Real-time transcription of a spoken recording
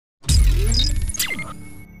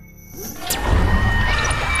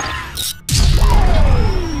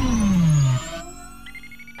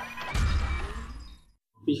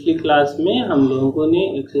पिछली क्लास में हम लोगों ने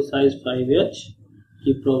एक्सरसाइज 5H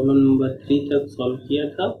की प्रॉब्लम नंबर 3 तक सॉल्व किया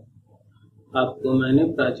था। आपको मैंने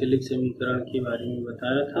प्राचलिक समीकरण के बारे में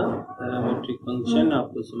बताया था। पैरामीट्रिक फंक्शन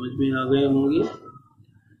आपको समझ में आ गए होंगे।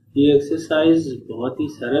 ये एक्सरसाइज बहुत ही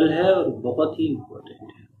सरल है और बहुत ही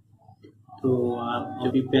इम्पोर्टेंट है, तो आप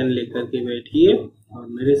जो भी पेन लेकर के बैठिए और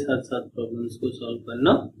मेरे साथ साथ प्रॉब्लम्स को सॉल्व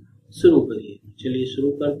करना शुरू करिए। चलिए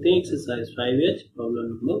शुरू करते हैं exercise 5H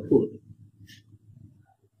problem number 4।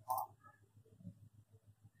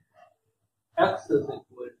 x is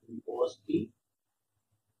equal to cos t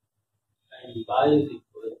and y is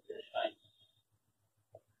equal to sin।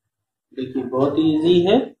 देखिए बहुत इजी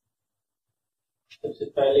है। सबसे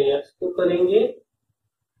पहले x को करेंगे,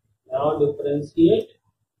 now differentiate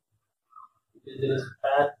with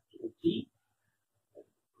respect to t,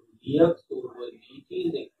 dx over dt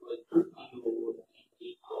is equal to d over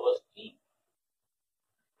dt cos t।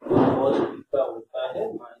 cos t का होता है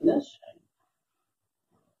माइनस साइन।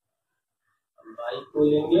 y को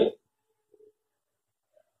लेंगे,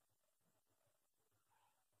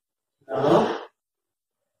 now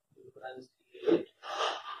differentiate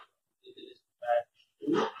with respect to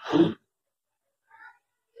t,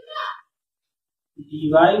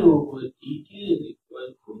 dy over dt is equal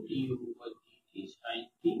to d over dt sin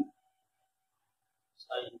t।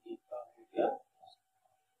 sin t का हो गया,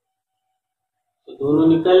 तो दोनों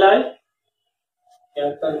निकल आए। क्या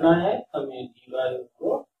करना है, हमें dy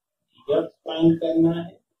को dx फाइंड करना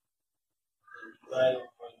है। dy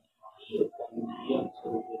over dt upon dx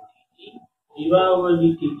over dt, dy over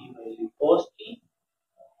dt की वैल्यू cos t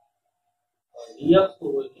और dx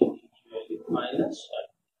over dt की value minus sign.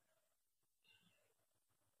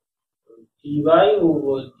 dy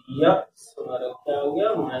over dx हमारा क्या हो गया,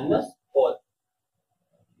 माइनस cos।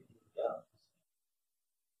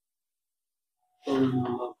 तो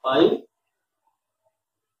number 5,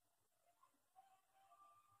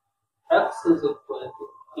 x is equal to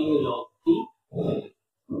a log t,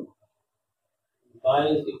 y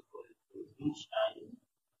is equal to b sin।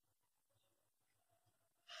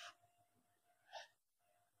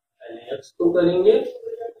 पहले x को करेंगे,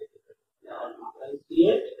 now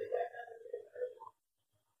differentiate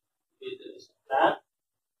with respect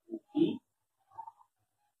to t,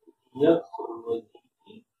 dx over dt,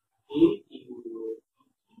 a t over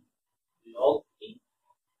dt log t,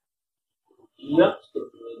 dx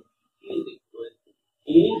over dt is equal to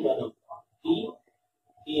a 1 upon t,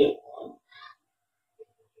 a upon।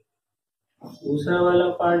 दूसरा वाला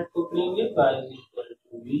part पकड़ेंगे, y is equal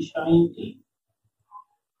to b sin t।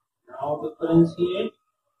 Now differentiate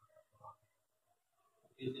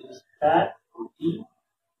with respect to t,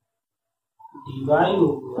 dy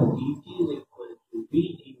over dt is equal to b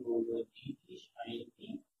d over dt sin t,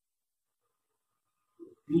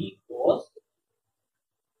 b cos।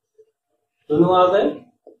 दोनों आ गए।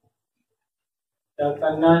 क्या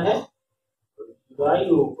करना है, dy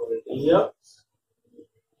over dx,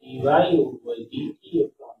 dy over dt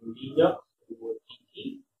upon dx over dt,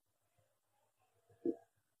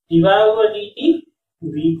 dy over dt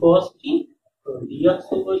v cos t और dx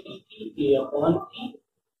over dt a upon t,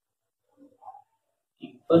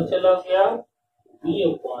 ऊपर चला गया v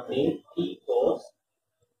upon a t cos।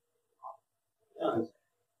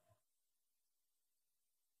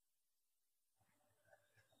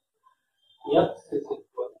 x is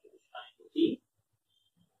equal to sin t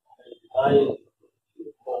and y is equal to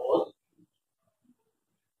cos।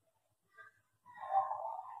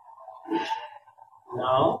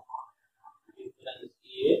 Now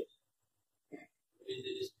differentiate with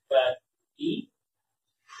respect to t,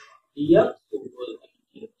 dx over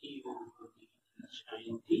dt, t over dt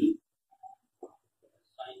sin t,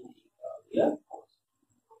 sin t का हो गया cos।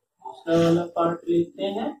 दूसरा वाला part लेते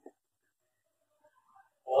हैं,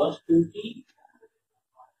 cos 2t।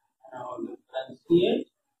 Now differentiate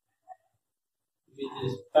with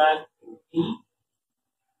respect to t,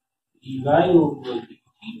 dy over dt,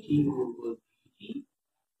 t over dt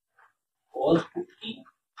cos 2t,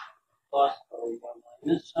 cos का होगा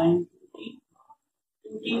minus sign 2t।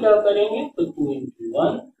 2t का करेंगे तो 2 into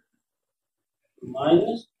 1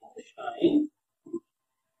 माइनस 2 साइन।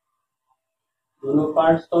 दोनों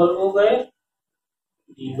पार्ट सॉल्व हो गए।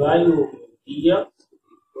 dy over dx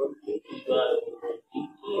equal to dy over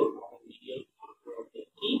dt upon dx over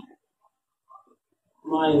dt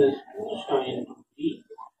minus 2 sin 2t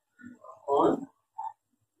on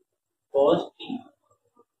cos t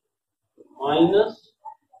minus,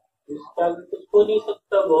 इसका भी कुछ हो नहीं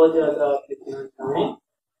सकता, बहुत ज्यादा आप लिखना चाहें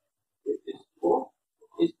तो इसको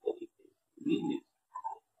इस तरीके से भी लिख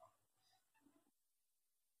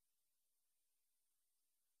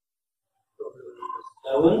सकते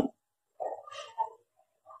हैं। 11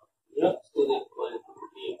 x is equal to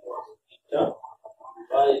a cos theta,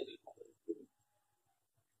 y is equal to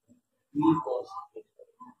b cos theta.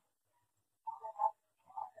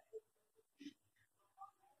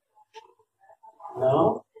 Now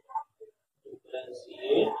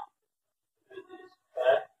differentiate with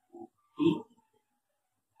respect to t.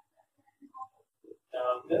 क्या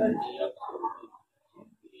हो गया dx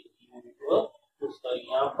तो सॉरी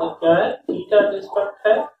यहाँ पर क्या है थीटा रिस्पेक्ट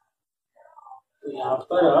है तो यहाँ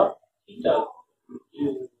पर आप थीटा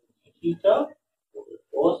थीटा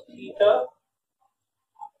cos थीटा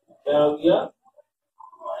क्या हो गया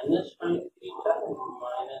माइनस साइन थीटा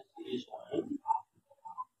माइनस ए साइन।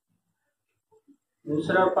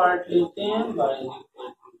 दूसरा पार्ट लेते हैं y is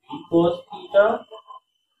equal to b cos theta.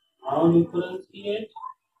 Now differentiate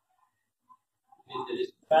with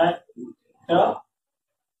respect to theta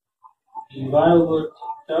dy over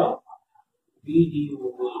theta b d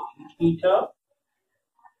over d theta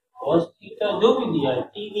cos theta जो भी दिया है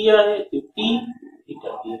t दिया है तो t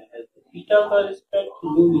थीटा दिया है तो थीटा का रिस्पेक्ट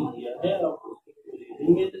जो भी दिया है आप उसको ले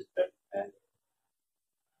लेंगे रिस्पेक्ट में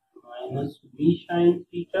माइनस b sin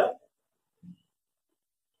थीटा।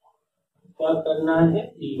 क्या करना है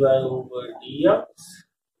dy over dx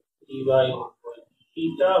dy over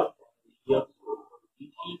theta dx over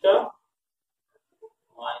d theta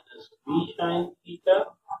minus b sin theta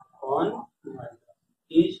on minus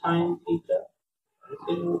a sin theta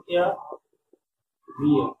ऐसे हो गया b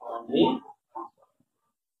upon a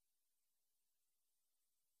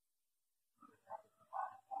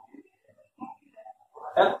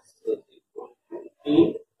x is equal to a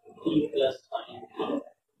t plus sin t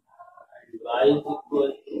and y is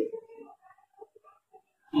equal to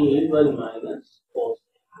a 1 minus cos।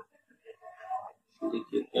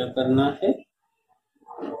 देखिए क्या करना है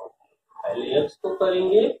पहले x को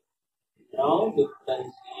करेंगे now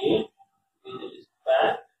differentiate with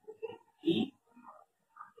respect to t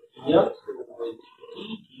dx over dt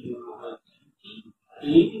d over dt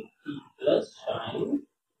a t plus sin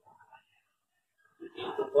ये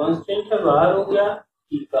तो constant है बाहर हो गया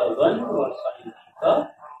t का 1 और sin t का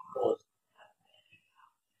cos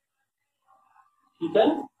ठीक है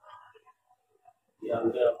ये आ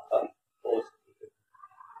गया आपका cos।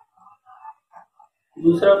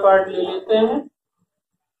 दूसरा पार्ट ले लेते हैं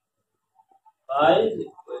y is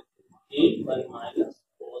equal to a 1 minus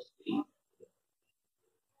cos t।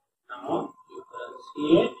 Now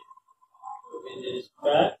differentiate with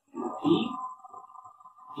respect to t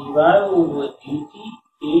dy over dt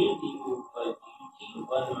a d over dt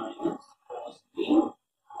 1 minus cos t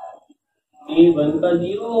a 1 का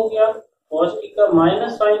 0 हो गया cos t का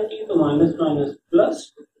माइनस sin t तो minus minus plus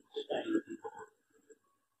sin t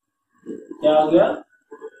क्या आ गया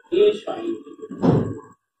a sin t।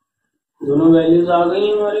 दोनों values आ गई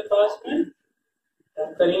हमारे पास में क्या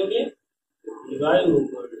करेंगे dy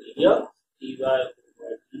over dx dy over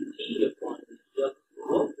dt upon dx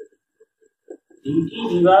over dt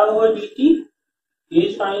dy over dt a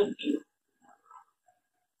sin t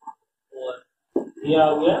और ये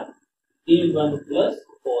आ गया a1 plus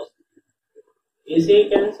cos इसे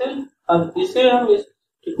कैंसिल। अब इसे हम इस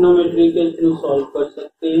ट्रिग्नोमेट्री के थ्रू सॉल्व कर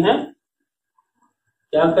सकते हैं।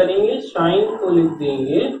 क्या करेंगे साइन को लिख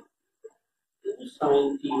देंगे sin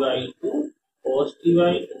t by 2 cos t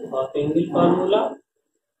by 2 half angle formula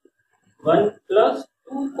 1 plus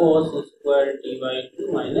 2 cos square t by 2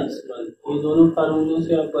 minus 1 ये दोनों फार्मूलों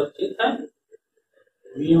से आप परिचित हैं।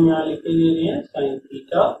 भी हम यहाँ लिख दे रहे हैं sin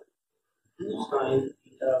theta 2 sin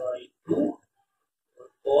theta by 2 और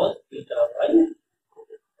cos theta by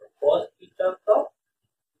cos theta का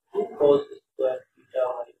 2 cos square theta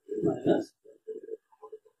by 2 minus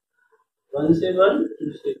 1 से 1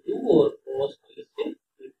 2 से 2 और cos t से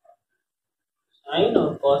साइन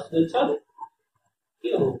और cos बचा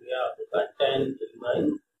ये हो गया आपका tan t by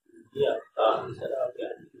ये आपका आंसर आ गया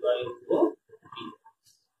dy over dx।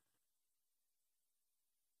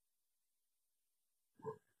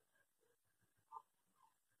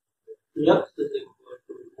 x is equal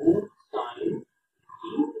to root sin t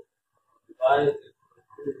y is equal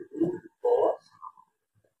to root cos।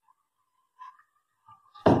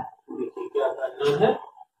 देखिए क्या करना है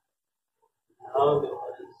now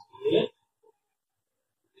differentiate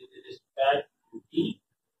with respect to t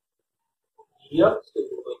dx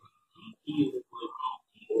over dt t over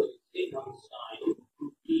dt और इसे हम sin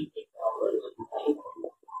 2t के power 1/2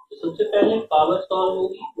 तो सबसे पहले पावर सॉल्व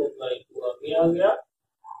होगी 1/2 आगे आ गया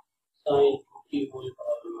sin 2t whole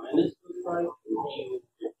power -1/2 t over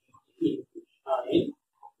dt into sin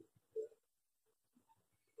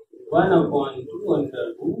 1/2 under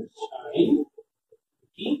root sin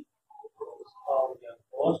t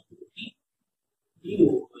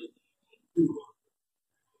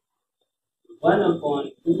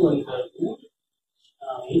 1/2 under root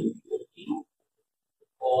sine 2t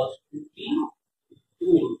cos 2t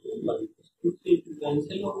 2 into 1 2 से 2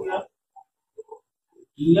 कैंसिल हो गया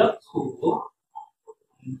dx को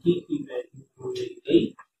dt की वैल्यू मिल गई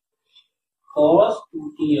cos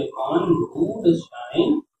 2t upon root sine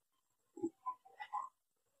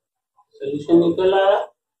solution निकल आया।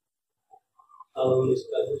 अब हम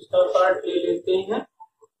इसका दूसरा पार्ट ले लेते हैं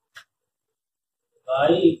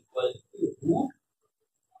y equal to root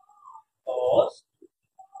cos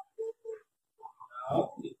now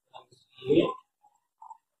differentiate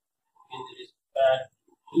with respect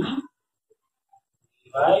to t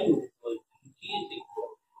y over dt is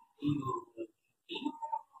equal to t over dt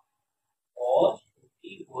cos 2t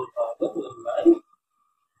whole power 1 by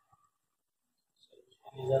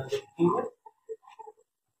solution इधर देखेंगे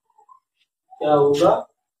क्या होगा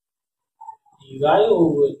dy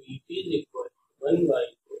over dt is equal to 1 by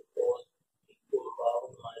 2 cos 2t whole power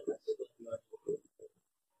minus 1 by 2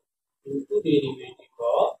 into derivative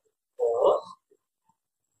of cos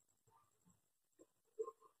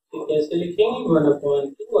कैसे लिखेंगे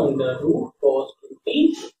 1/2 under root cos 2t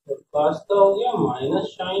और cos का हो गया माइनस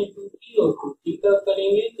साइन 2t और 2t का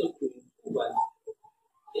करेंगे तो 2 into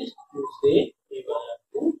 1 इस 2 से ये वाला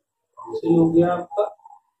 2 कैंसिल हो गया आपका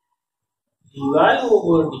dy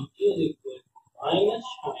over dt is equal to minus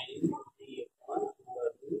sin 2t upon under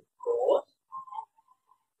root cos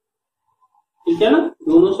ठीक है ना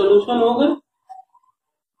दोनों सोल्यूशन हो गए।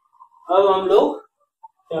 अब हम लोग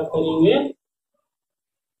क्या करेंगे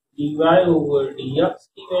dy over dx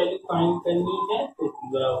की वैल्यू फाइंड करनी है तो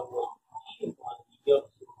dy over dt upon dx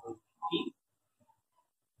over dt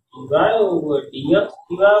dy over dx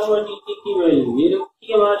dy over dt की वैल्यू ये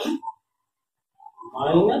रखी हमारी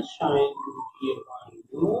minus sign 2t upon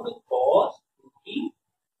root cos 2t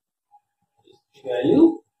इसकी वैल्यू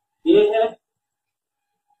ये है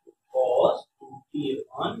cos 2t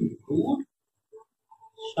upon root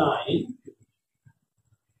sine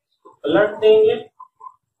पलट देंगे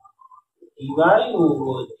dy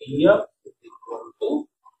over dx equal to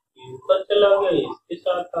ये ऊपर चला गया इसके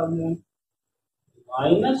साथ आ गया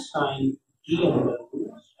minus sign t under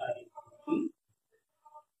root sine t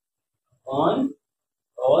upon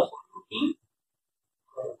cos 2t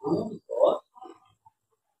और रूट cos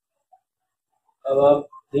अब आप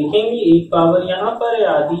देखेंगे एक पावर यहाँ पर है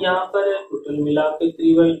आधी यहाँ पर है टोटल मिला के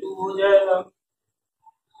 3/2 हो जाएगा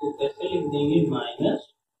तो कैसे लिख देंगे minus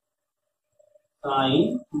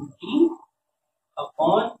sign 2t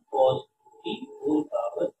upon cos 2t whole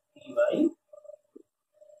power 3/2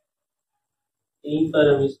 यहीं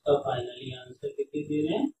पर हम इसका फाइनली आंसर लिख दे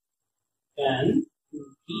रहे हैं tan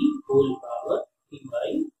 2t होल पावर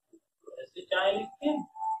 3/2 ऐसे चाहे लिखते हैं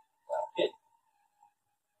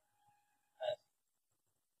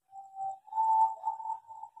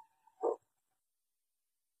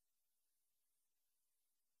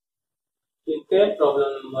ठीक है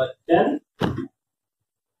problem number 10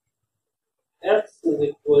 x is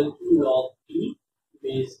equal to log t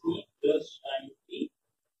base t plus sin t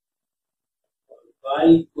और y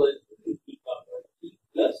equal to t power t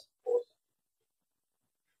plus cos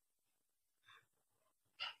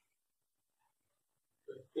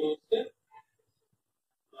t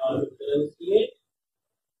now differentiate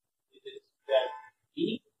with respect to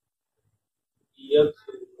t dx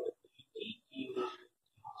over dt t over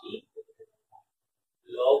dt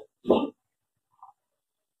log t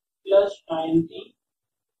plus sin t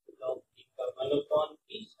log t का 1/t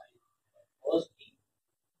sin cos t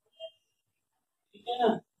ठीक है ना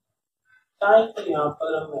sign तो यहाँ पर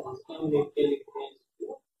हम LCM देख के लिखते हैं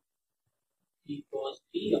इसको t cos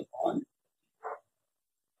t अपॉन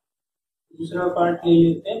दूसरा पार्ट ले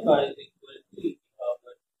लेते हैं y is equal to e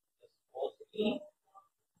power cos t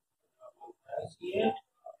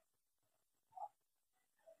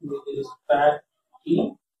with respect to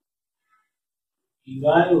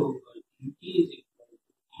dy over dt is equal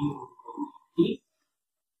to t over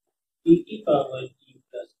dt t power t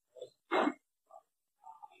plus cos t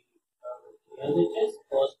as it is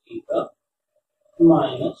cos t का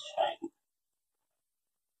minus sign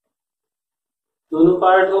दोनों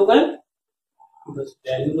part हो गए बस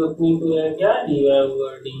value रखने को रह गया dy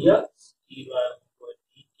over dx dy over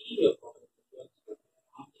dt upon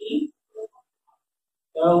dt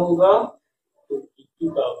क्या होगा तो t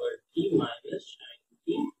power t minus sign t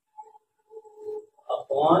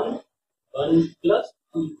upon 1 plus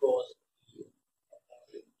t cos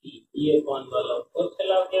t upon वाला ऊपर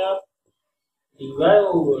चला गया dy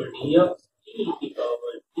over dx t की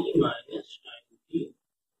power t minus sign t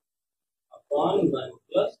upon 1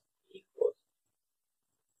 plus t cos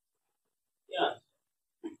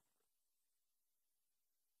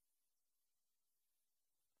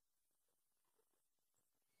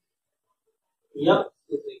x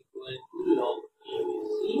is equal to log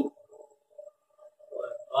ABC और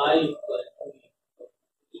y equal to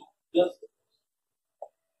yes.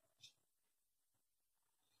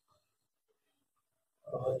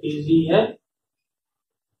 बहुत easy है।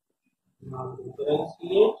 Now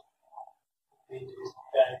differentiate with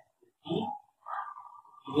respect to t,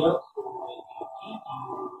 dx over dt, d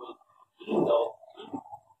over dt log t.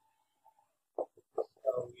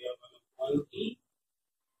 So we have 1 t,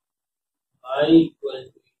 y equal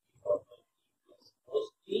to e power t plus cos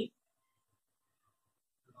t.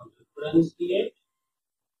 Now differentiate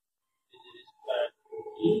with respect to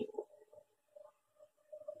t,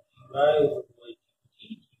 dy over dt,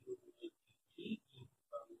 d over dt, e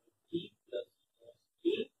power t plus cos t,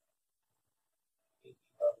 e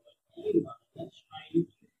power t minus sin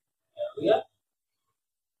t.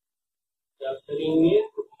 क्या करेंगे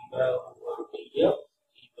तो dy over dx,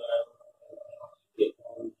 dy over dt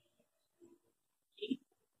upon t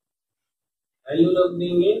value रख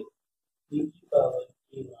देंगे e की power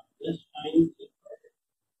t minus sin t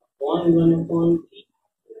upon 1 upon t,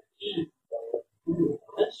 e power 2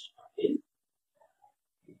 minus sin।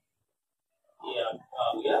 ये आपका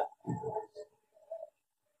आ गया।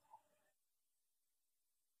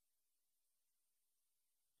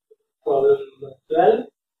 Problem number 12,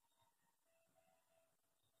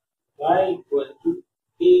 y equal to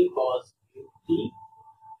a cos t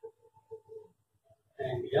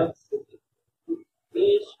and x is equal to a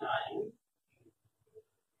sin।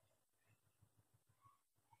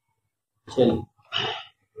 चलिए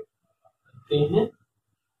करते हैं।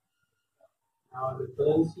 Now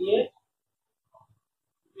differentiate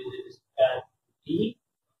with respect to t,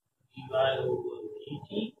 dy over dt,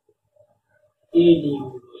 a d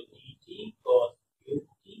over dt cos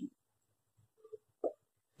t,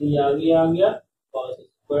 ये आ गया cos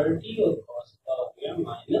square t और cos का हो गया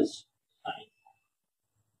minus sin।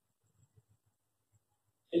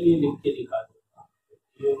 चलिए लिख के दिखा देता हूँ,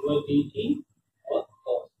 d over dt और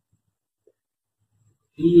cos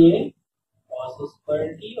ये cos स्क्वायर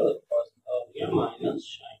t और cos का हो गया minus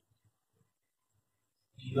sin।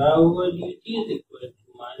 dy over dt is equal to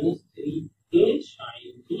minus 3a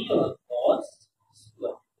sin t और cos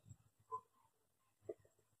स्क्वायर।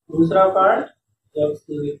 दूसरा part x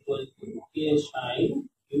is equal to a sin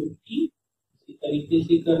qt, इसी तरीके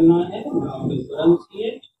से करना है। Now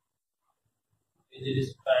differentiate with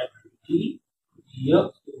respect to t, dx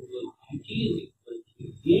over dt is equal to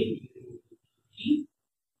a d over dt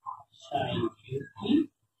sin qt,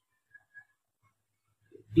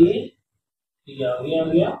 a आ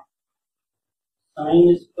गया sin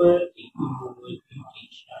square t over dt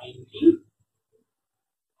sin t,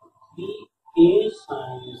 3a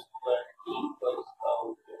sin square t और इसका हो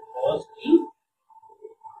गया cos t,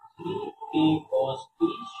 3a cos t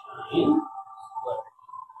sin square.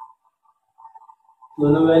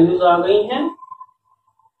 दोनों values आ गई हैं।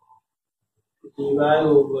 dy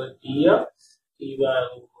over dx, dy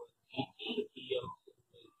over dt, dx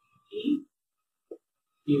over dt,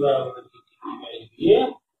 dy over dt की value ये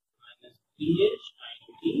minus 3a sin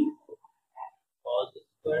t cos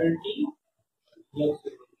square t, dx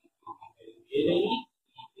over dt की value ये रही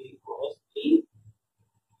 3a cos t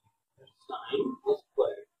sin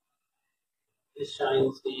square. इस sin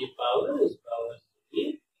से ये पावर, इस power से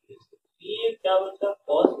ये क्या बचा,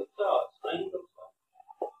 cos बचा और sin बचा,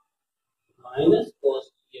 minus cos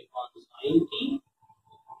t upon sin t,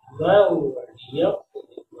 dy over dx is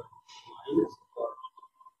equal to minus cos t।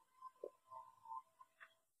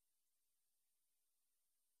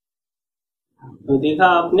 तो देखा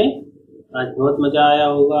आपने, आज बहुत मजा आया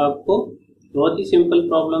होगा आपको। बहुत ही सिंपल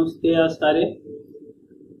प्रॉब्लम्स थे आज सारे।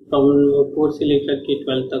 प्रॉब्लम नंबर 4 से लेकर के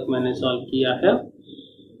 12 तक मैंने सॉल्व किया है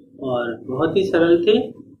और बहुत ही सरल थे।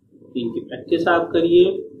 इनकी प्रैक्टिस आप करिए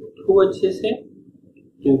खूब अच्छे से,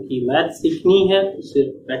 क्योंकि मैथ सीखनी है तो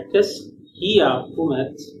सिर्फ प्रैक्टिस ही आपको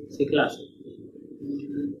मैथ सिखला सकती है।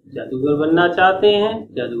 जादूगर बनना चाहते हैं,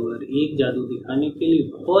 जादूगर एक जादू दिखाने के लिए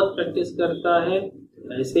बहुत प्रैक्टिस करता है।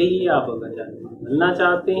 ऐसे ही आप अगर जादूगर बनना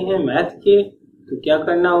चाहते हैं मैथ के, तो क्या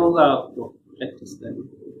करना होगा, आपको प्रैक्टिस करनी।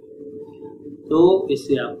 तो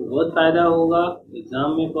इससे आपको बहुत फायदा होगा,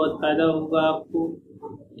 एग्जाम में बहुत फायदा होगा आपको।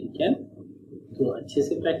 ठीक है, तो अच्छे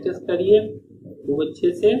से प्रैक्टिस करिए, खूब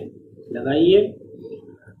अच्छे से लगाइए।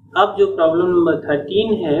 अब जो प्रॉब्लम नंबर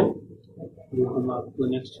 13 है वो हम आपको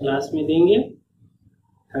नेक्स्ट क्लास में देंगे।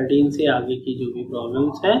 13 से आगे की जो भी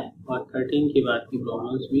प्रॉब्लम्स हैं और 13 के बाद की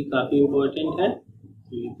प्रॉब्लम्स भी काफ़ी इम्पोर्टेंट है।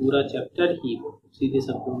 तो ये पूरा चैप्टर ही सीधे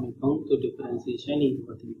शब्दों में कहूँ तो डिफरेंशिएशन ही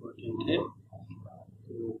बहुत इम्पोर्टेंट है।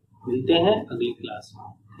 तो मिलते हैं अगली क्लास में।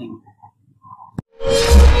 Thank you.